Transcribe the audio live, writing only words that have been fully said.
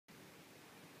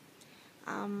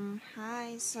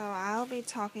Hi, so I'll be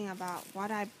talking about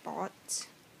what I bought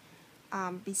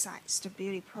besides the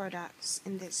beauty products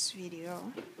in this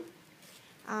video.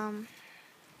 Um,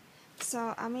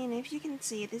 if you can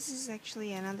see, this is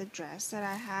actually another dress that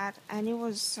I had, and it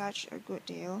was such a good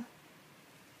deal.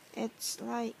 It's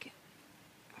like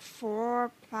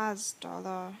 $4+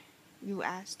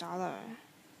 US dollar,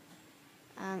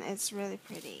 and it's really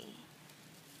pretty.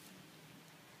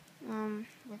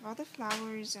 With all the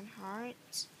flowers and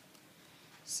hearts.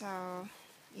 So,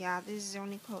 yeah, this is the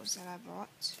only clothes that I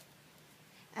bought.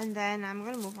 And then I'm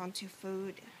gonna move on to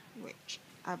food, which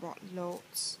I bought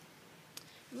loads.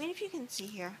 If you can see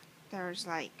here, there's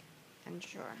like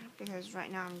Ensure, because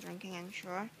right now I'm drinking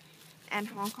Ensure. And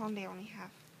Hong Kong, they only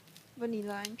have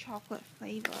vanilla and chocolate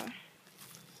flavor.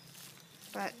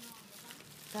 But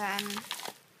then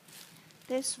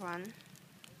this one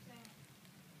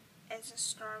is a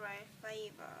strawberry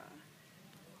flavor,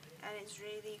 and it's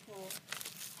really cool.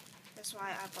 That's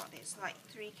why I bought this, like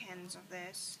 3 cans of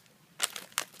this.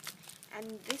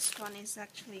 And this one is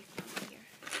actually from here.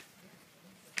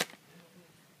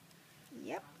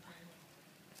 Yep.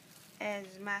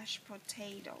 Is mashed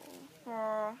potato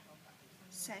for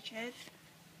sachet.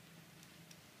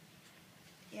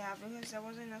 Yeah, because there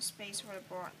wasn't enough space for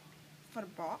the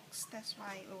box. That's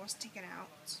why it was taken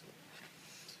out.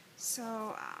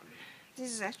 So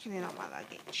this is actually not my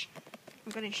luggage.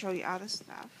 I'm gonna show you other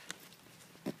stuff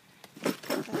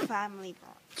the family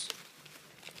bought.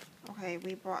 Okay,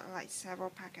 we bought like several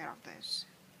packets of this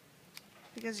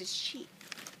because it's cheap.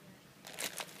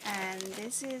 And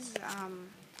this is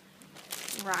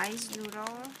rice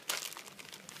noodle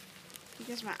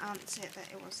because my aunt said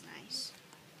that it was nice.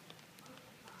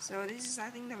 So this is, I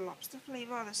think, the lobster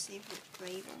flavor or the seafood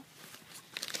flavor.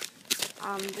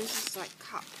 This is like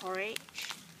cup porridge,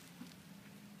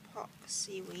 pork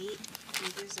seaweed,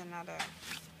 and this is another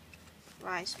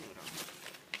rice noodle.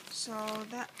 So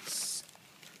that's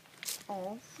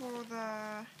all for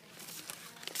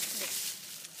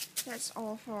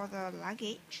the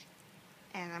luggage,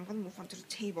 and I'm gonna move on to the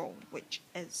table, which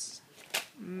is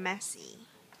messy.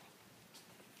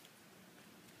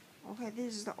 Okay,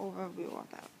 this is the overview of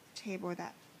the table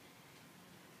that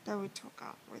we took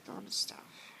out with all the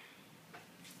stuff.